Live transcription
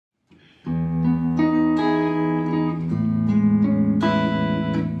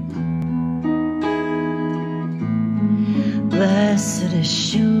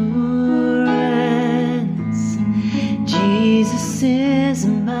assurance, Jesus is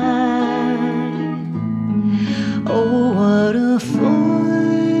mine. Oh, what a foretaste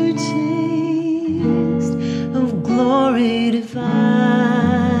of glory divine,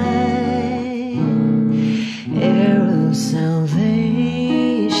 heir of salvation,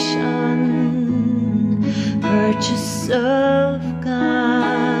 purchase of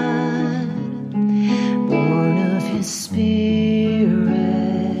God, born of His Spirit,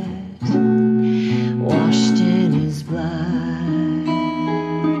 washed in His blood.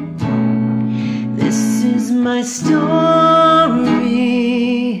 This is my story,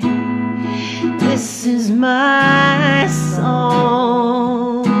 this is my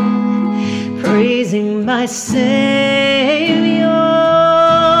song, praising my Savior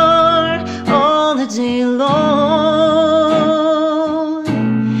all the day long.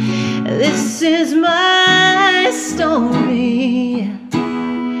 This is my story,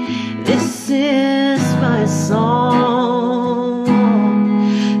 this is my song,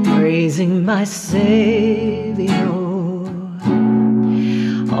 praising my Savior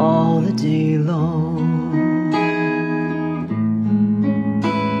all the day long.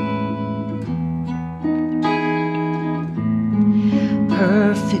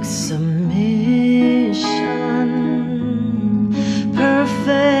 Perfect submission,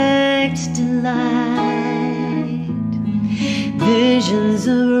 perfect delight, visions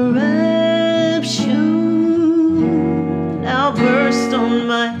of rapture now burst on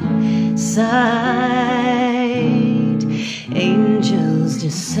my sight, angels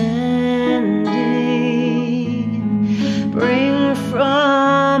descending bring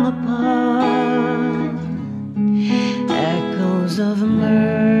from above echoes of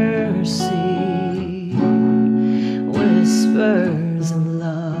mercy, whispers of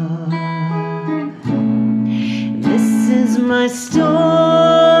love. This is my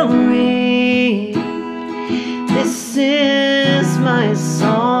story, this is my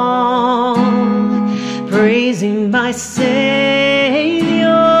song, praising my Savior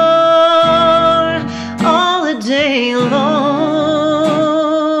all the day long.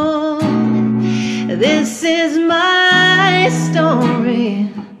 This is my story,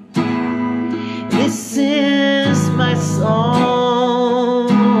 this is my song,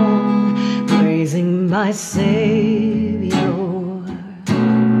 praising my Savior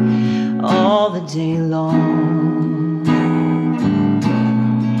all the day long.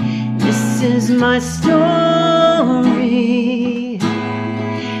 This is my story,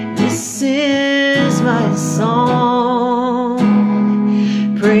 this is my song,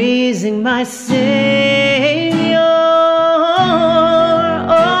 praising my Savior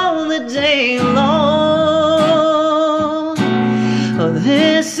all the day long. Oh,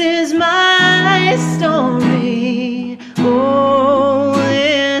 this is my story, oh,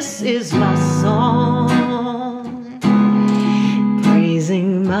 this is my song,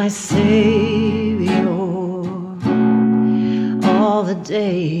 praising my Savior all the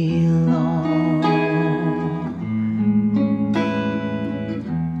day long.